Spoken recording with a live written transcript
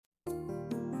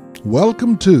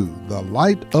Welcome to The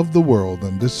Light of the World,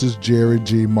 and this is Jerry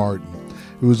G. Martin.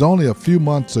 It was only a few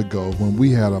months ago when we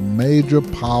had a major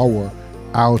power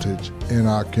outage in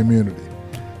our community.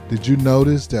 Did you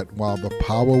notice that while the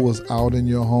power was out in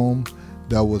your home,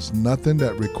 there was nothing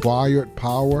that required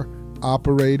power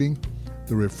operating?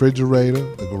 The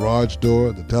refrigerator, the garage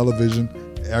door, the television,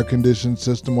 the air conditioning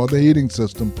system, or the heating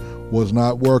system was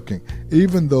not working.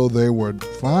 Even though they were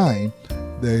fine,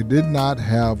 they did not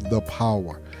have the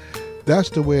power.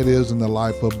 That's the way it is in the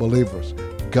life of believers.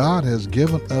 God has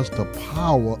given us the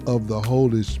power of the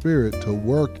Holy Spirit to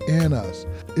work in us.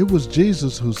 It was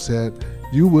Jesus who said,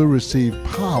 "You will receive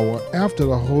power after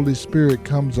the Holy Spirit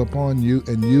comes upon you,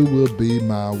 and you will be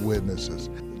my witnesses."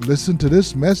 Listen to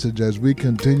this message as we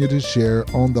continue to share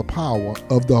on the power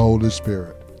of the Holy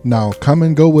Spirit. Now come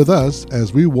and go with us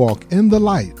as we walk in the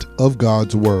light of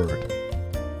God's Word.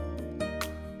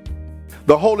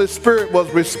 The Holy Spirit was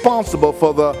responsible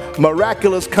for the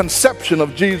miraculous conception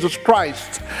of Jesus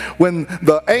Christ. When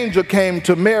the angel came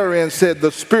to Mary and said,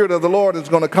 "The Spirit of the Lord is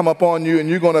going to come upon you and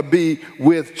you're going to be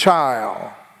with child."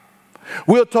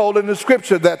 We're told in the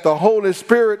scripture that the Holy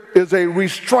Spirit is a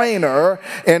restrainer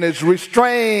and it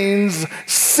restrains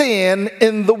sin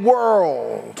in the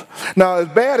world. Now, as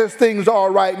bad as things are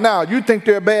right now, you think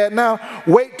they're bad now?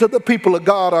 Wait till the people of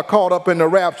God are caught up in the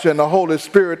rapture and the Holy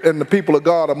Spirit and the people of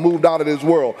God are moved out of this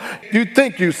world. You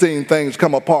think you've seen things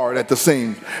come apart at the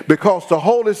seams because the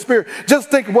Holy Spirit, just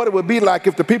think what it would be like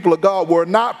if the people of God were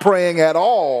not praying at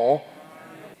all.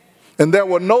 And there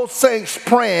were no saints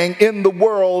praying in the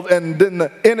world, and then the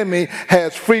enemy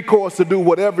has free course to do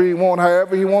whatever he wants,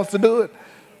 however he wants to do it.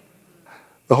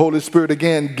 The Holy Spirit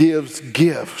again gives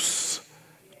gifts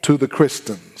to the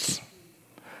Christians.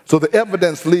 So the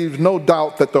evidence leaves no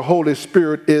doubt that the Holy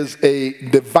Spirit is a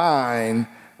divine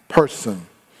person.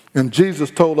 And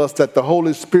Jesus told us that the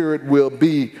Holy Spirit will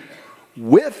be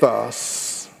with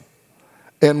us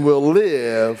and will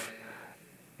live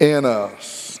in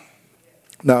us.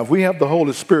 Now, if we have the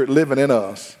Holy Spirit living in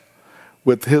us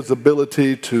with his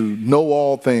ability to know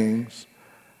all things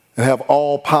and have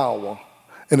all power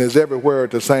and is everywhere at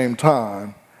the same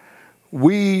time,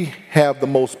 we have the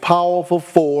most powerful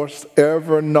force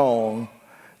ever known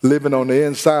living on the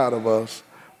inside of us,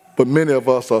 but many of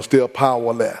us are still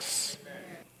powerless.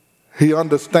 He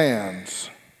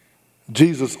understands.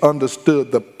 Jesus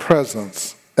understood the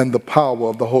presence and the power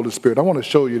of the Holy Spirit. I want to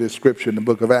show you this scripture in the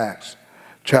book of Acts,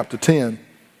 chapter 10.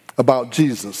 About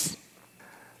Jesus.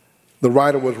 The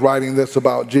writer was writing this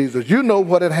about Jesus. You know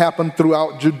what had happened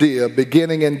throughout Judea,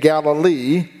 beginning in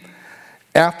Galilee,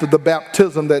 after the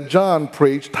baptism that John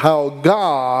preached, how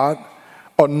God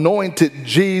anointed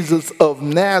Jesus of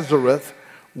Nazareth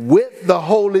with the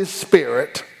Holy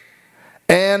Spirit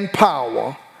and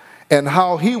power, and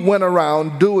how he went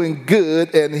around doing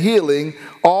good and healing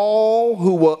all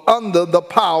who were under the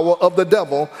power of the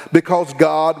devil, because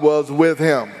God was with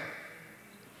him.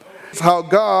 How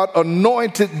God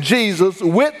anointed Jesus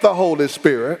with the Holy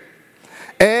Spirit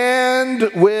and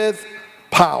with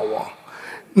power.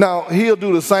 Now, he'll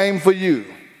do the same for you.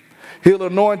 He'll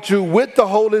anoint you with the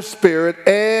Holy Spirit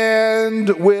and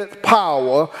with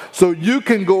power so you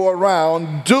can go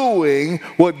around doing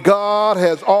what God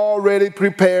has already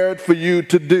prepared for you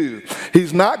to do.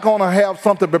 He's not going to have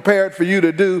something prepared for you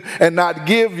to do and not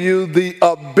give you the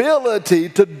ability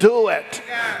to do it.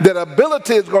 That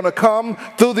ability is going to come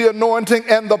through the anointing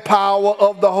and the power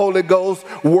of the Holy Ghost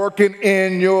working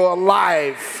in your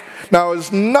life. Now,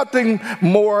 it's nothing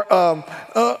more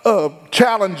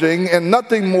challenging and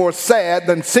nothing more sad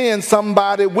than seeing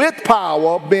somebody with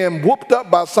power being whooped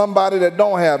up by somebody that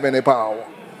don't have any power.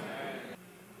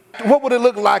 What would it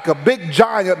look like, a big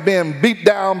giant being beat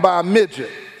down by a midget?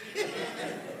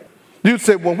 You'd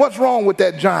say, well, what's wrong with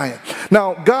that giant?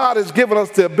 Now, God has given us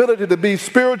the ability to be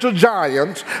spiritual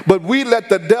giants, but we let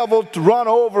the devil run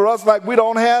over us like we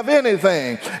don't have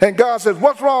anything. And God says,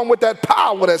 what's wrong with that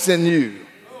power that's in you?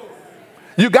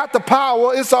 You got the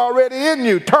power, it's already in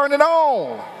you. Turn it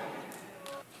on.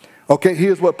 Okay,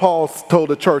 here's what Paul told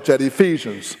the church at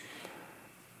Ephesians.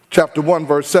 Chapter 1,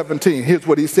 verse 17. Here's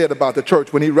what he said about the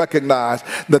church when he recognized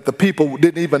that the people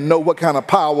didn't even know what kind of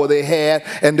power they had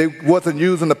and they wasn't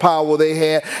using the power they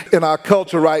had. In our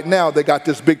culture right now, they got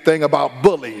this big thing about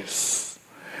bullies.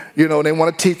 You know, they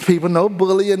want to teach people no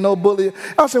bullying, no bullying.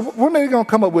 I said, when are they going to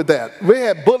come up with that? We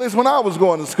had bullies when I was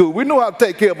going to school. We knew how to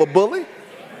take care of a bully.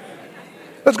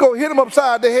 Let's go hit him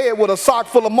upside the head with a sock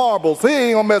full of marbles. He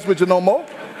ain't going to mess with you no more.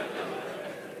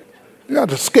 You're not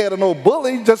just scared of no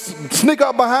bully. Just sneak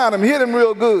up behind him, hit him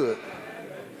real good.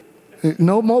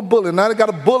 No more bullying. Now they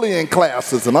got bullying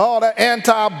classes and all that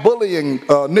anti-bullying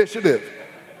initiative.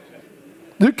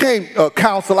 You can't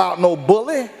counsel out no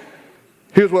bully.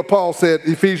 Here's what Paul said,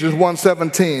 Ephesians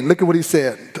 1:17. Look at what he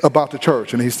said about the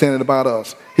church, and he's saying it about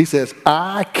us. He says,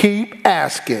 I keep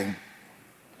asking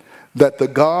that the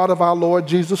God of our Lord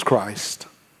Jesus Christ,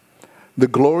 the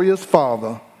glorious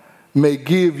Father, may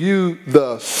give you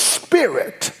the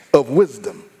spirit of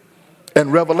wisdom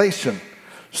and revelation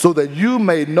so that you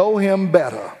may know him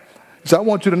better. So I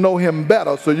want you to know him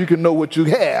better so you can know what you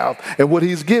have and what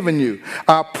he's given you.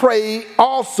 I pray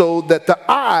also that the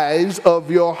eyes of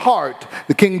your heart,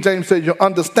 the King James says your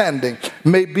understanding,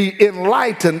 may be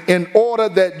enlightened in order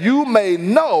that you may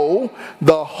know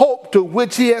the hope to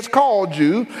which he has called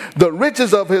you, the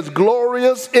riches of his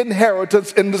glorious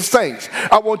inheritance in the saints.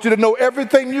 I want you to know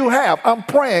everything you have. I'm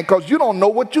praying because you don't know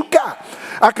what you got.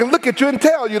 I can look at you and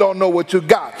tell you don't know what you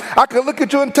got. I can look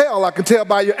at you and tell. I can tell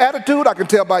by your attitude. I can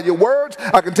tell by your words.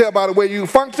 I can tell by the way you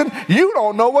function. You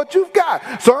don't know what you've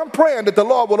got. So I'm praying that the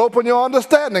Lord will open your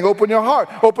understanding, open your heart,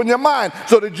 open your mind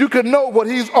so that you can know what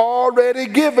he's already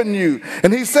given you.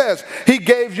 And he says he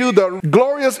gave you the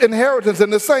glorious inheritance in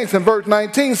the saints. And verse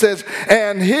 19 says,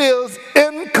 and his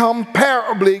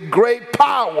incomparably great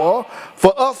power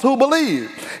for us who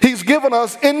believe. He's given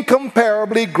us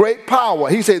incomparably great power.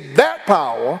 He said that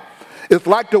power is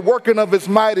like the working of his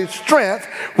mighty strength,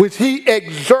 which he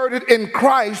exerted in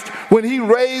Christ when he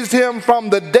raised him from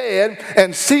the dead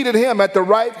and seated him at the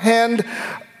right hand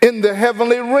in the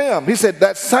heavenly realm. He said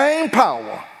that same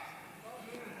power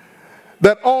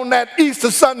that on that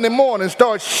Easter Sunday morning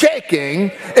started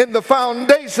shaking in the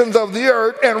foundations of the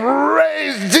earth and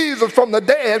raised Jesus from the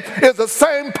dead is the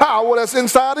same power that's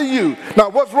inside of you. Now,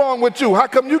 what's wrong with you? How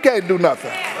come you can't do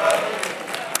nothing?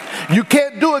 You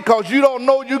can't do it because you don't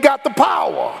know you got the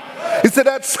power. He said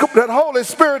that Holy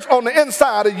Spirit's on the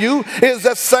inside of you is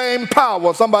the same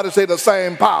power. Somebody say the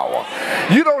same power.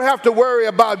 You don't have to worry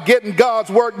about getting God's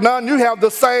work done. You have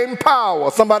the same power.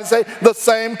 Somebody say the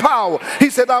same power. He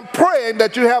said, I'm praying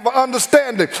that you have an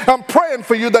understanding. I'm praying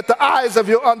for you that the eyes of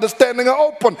your understanding are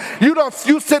open.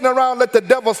 You sitting around let the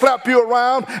devil slap you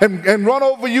around and run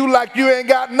over you like you ain't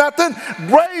got nothing.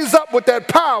 Raise up with that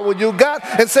power you got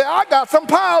and say, I got some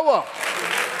power.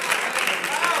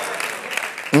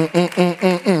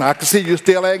 I can see you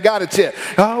still ain't got it yet.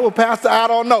 Oh, Pastor, I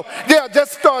don't know. Yeah,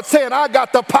 just start saying, I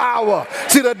got the power.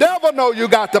 See, the devil know you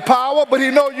got the power, but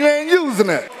he know you ain't using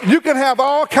it. You can have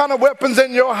all kind of weapons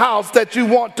in your house that you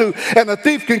want to, and a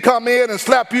thief can come in and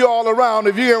slap you all around.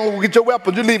 If you don't get your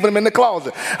weapons, you leave them in the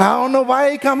closet. I don't know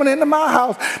why he coming into my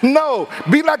house. No,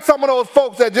 be like some of those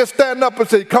folks that just stand up and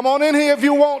say, come on in here if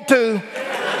you want to.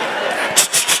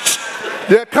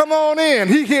 Yeah, come on in.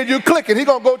 He hear you clicking. He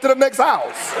going to go to the next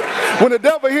house. When the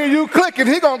devil hear you clicking,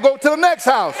 he going to go to the next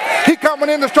house. He coming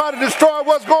in to try to destroy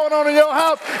what's going on in your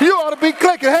house. You ought to be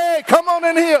clicking. Hey, come on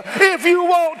in here if you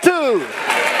want to.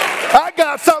 I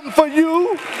got something for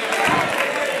you.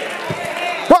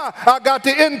 Why? I got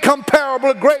the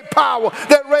incomparable great power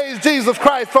that raised Jesus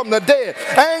Christ from the dead.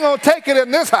 I ain't going to take it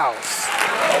in this house.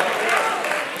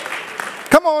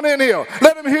 Come on in here.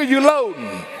 Let him hear you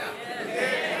loading.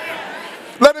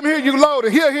 Let him hear you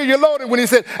loading. He'll hear you loading when he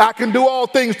said, I can do all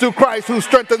things through Christ who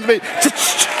strengthens me.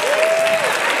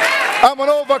 I'm an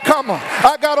overcomer.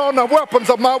 I got on the weapons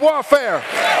of my warfare.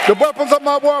 The weapons of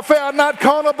my warfare are not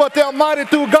carnal, but they're mighty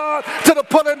through God to the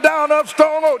pulling down of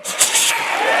strongholds.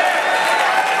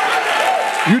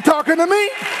 You talking to me?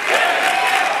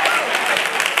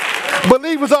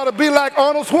 Believers ought to be like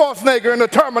Arnold Schwarzenegger in The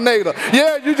Terminator.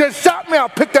 Yeah, you just shot me. I'll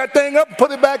pick that thing up and put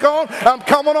it back on. I'm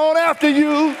coming on after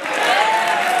you.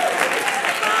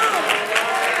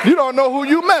 You don't know who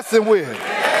you messing with.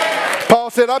 Paul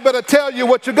said, I better tell you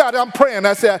what you got. I'm praying.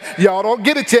 I said, y'all don't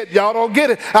get it yet. Y'all don't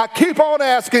get it. I keep on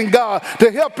asking God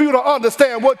to help you to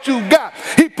understand what you got.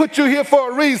 He put you here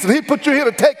for a reason. He put you here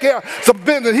to take care of some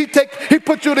business. He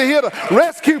put you here to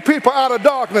rescue people out of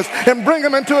darkness and bring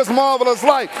them into his marvelous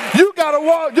light. You got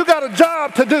a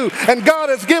job to do, and God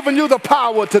has given you the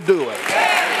power to do it.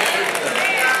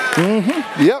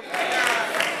 Yep.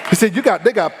 He said,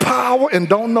 they got power and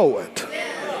don't know it.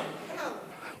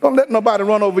 Don't let nobody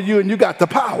run over you and you got the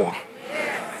power.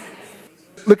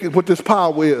 Look at what this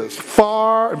power is.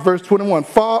 Far, verse 21,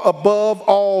 far above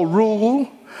all rule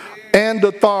and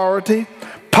authority,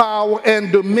 power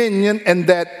and dominion, and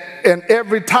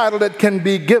every title that can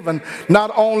be given,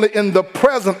 not only in the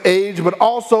present age, but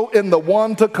also in the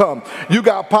one to come. You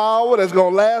got power that's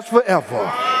going to last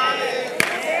forever.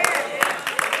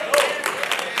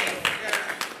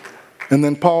 And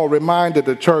then Paul reminded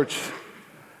the church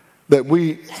that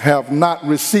we have not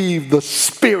received the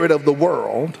spirit of the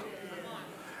world,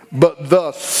 but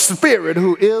the Spirit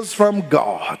who is from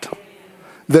God.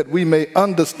 that we may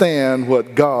understand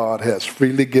what God has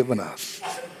freely given us.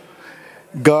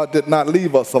 God did not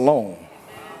leave us alone.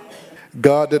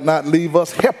 God did not leave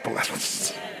us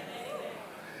helpless.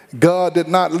 God did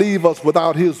not leave us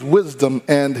without his wisdom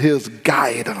and his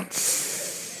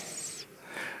guidance.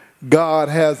 God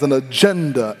has an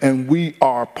agenda, and we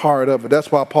are part of it.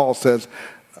 That's why Paul says,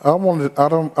 I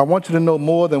want you to know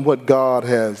more than what God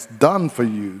has done for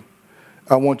you.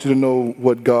 I want you to know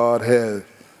what God has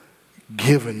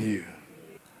given you.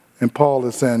 And Paul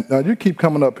is saying, now you keep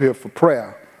coming up here for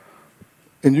prayer,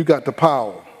 and you got the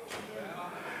power.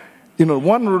 You know,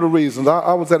 one of the reasons,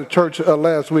 I was at a church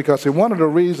last week, I said one of the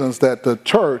reasons that the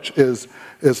church is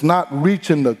not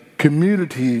reaching the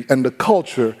community and the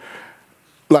culture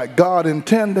like God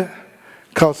intended,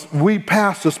 because we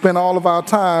pastors spend all of our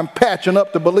time patching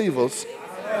up the believers.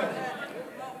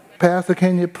 Pastor,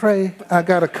 can you pray? I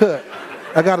got a cut.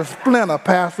 I got a splinter.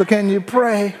 Pastor, can you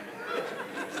pray?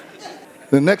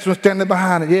 The next one standing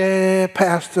behind it, yeah,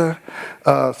 Pastor,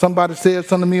 somebody said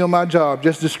something to me on my job,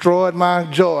 just destroyed my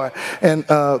joy. And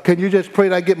can you just pray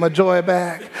that I get my joy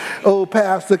back? Oh,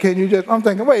 Pastor, can you just, I'm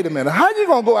thinking, wait a minute, how you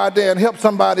going to go out there and help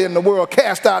somebody in the world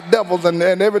cast out devils, and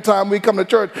every time we come to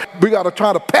church, we got to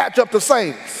try to patch up the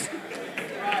saints?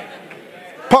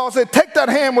 Paul said, take that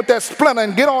hand with that splinter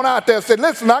and get on out there and say,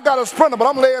 listen, I got a splinter, but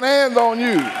I'm laying hands on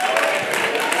you.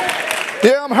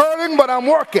 Yeah, I'm hurting, but I'm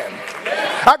working.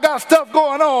 I got stuff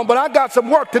going on, but I got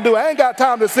some work to do. I ain't got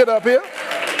time to sit up here.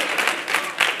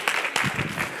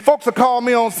 Folks will call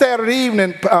me on Saturday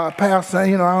evening, Pastor,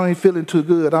 you know, I ain't feeling too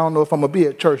good. I don't know if I'm going to be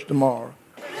at church tomorrow.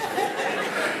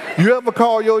 You ever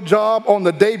call your job on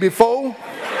the day before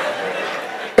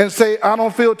and say, I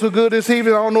don't feel too good this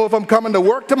evening. I don't know if I'm coming to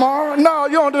work tomorrow? No,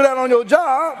 you don't do that on your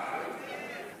job.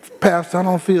 Pastor, I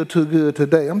don't feel too good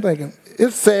today. I'm thinking,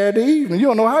 it's Saturday evening. You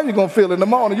don't know how you're going to feel in the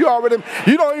morning. You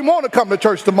don't even want to come to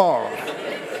church tomorrow.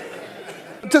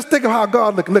 Just think of how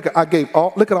God, look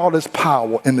at all this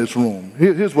power in this room.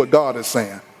 Here's what God is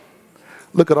saying.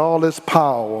 Look at all this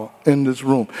power in this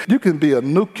room. You can be a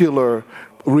nuclear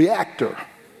reactor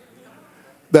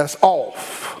that's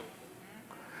off.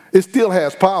 It still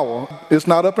has power. It's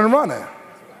not up and running.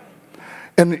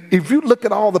 And if you look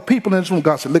at all the people in this room,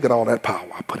 God said, look at all that power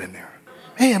I put in there.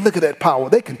 Man, look at that power.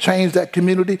 They can change that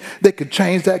community. They can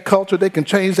change that culture. They can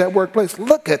change that workplace.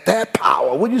 Look at that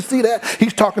power. When you see that,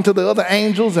 he's talking to the other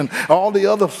angels and all the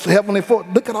other heavenly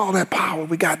forces. Look at all that power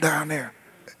we got down there.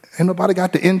 Ain't nobody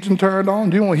got the engine turned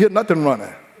on. You won't hear nothing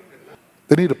running.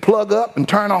 They need to plug up and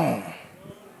turn on.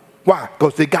 Why?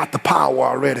 Because they got the power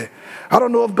already. I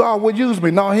don't know if God would use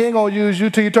me. No, he ain't going to use you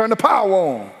till you turn the power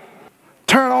on.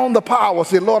 Turn on the power.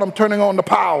 Say, Lord, I'm turning on the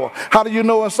power. How do you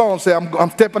know a song? Say, I'm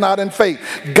stepping out in faith.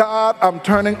 God, I'm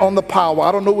turning on the power.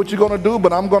 I don't know what you're going to do,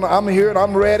 but I'm here and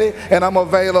I'm ready and I'm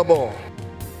available.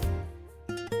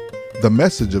 The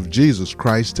message of Jesus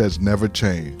Christ has never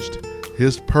changed.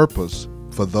 His purpose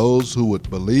for those who would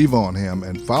believe on him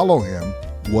and follow him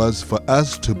was for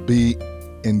us to be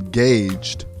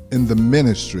engaged in the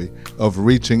ministry of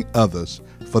reaching others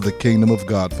for the kingdom of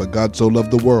God. For God so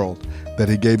loved the world that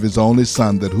he gave his only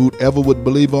Son, that whoever would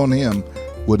believe on him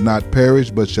would not perish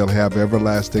but shall have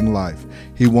everlasting life.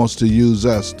 He wants to use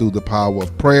us through the power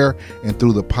of prayer and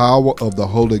through the power of the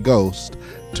Holy Ghost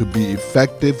to be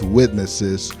effective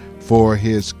witnesses for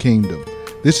his kingdom.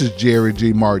 This is Jerry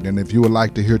G. Martin, and if you would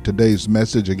like to hear today's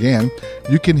message again,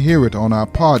 you can hear it on our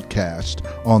podcast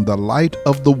on The Light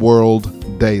of the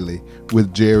World Daily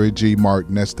with Jerry G.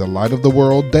 Martin. That's The Light of the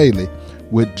World Daily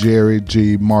with Jerry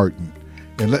G. Martin.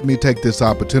 And let me take this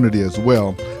opportunity as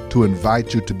well to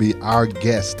invite you to be our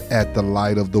guest at the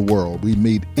Light of the World. We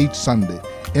meet each Sunday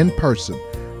in person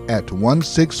at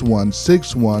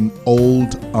 16161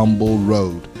 Old Humble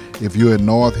Road. If you're in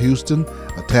North Houston,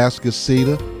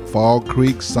 Atascocita, Fall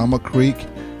Creek, Summer Creek,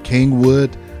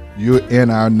 Kingwood, you're in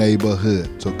our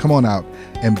neighborhood. So come on out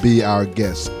and be our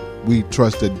guest. We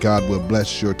trust that God will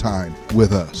bless your time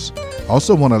with us.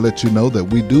 Also want to let you know that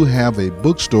we do have a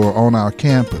bookstore on our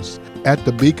campus. At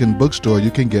the Beacon Bookstore, you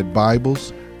can get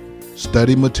Bibles,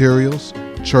 study materials,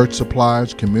 church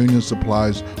supplies, communion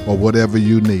supplies, or whatever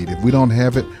you need. If we don't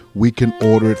have it, we can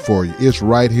order it for you. It's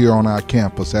right here on our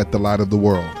campus at the Light of the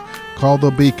World. Call the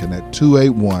Beacon at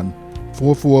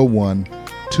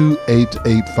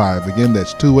 281-441-2885. Again,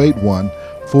 that's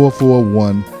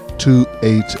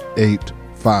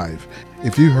 281-441-2885.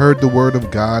 If you heard the word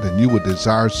of God and you would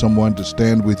desire someone to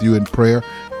stand with you in prayer,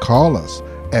 call us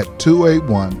at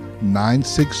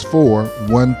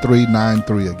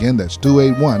 281-964-1393. Again, that's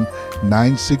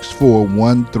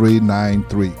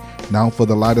 281-964-1393. Now for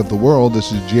the Light of the World,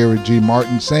 this is Jerry G.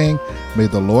 Martin saying, may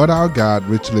the Lord our God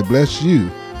richly bless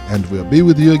you and we'll be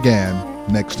with you again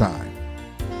next time.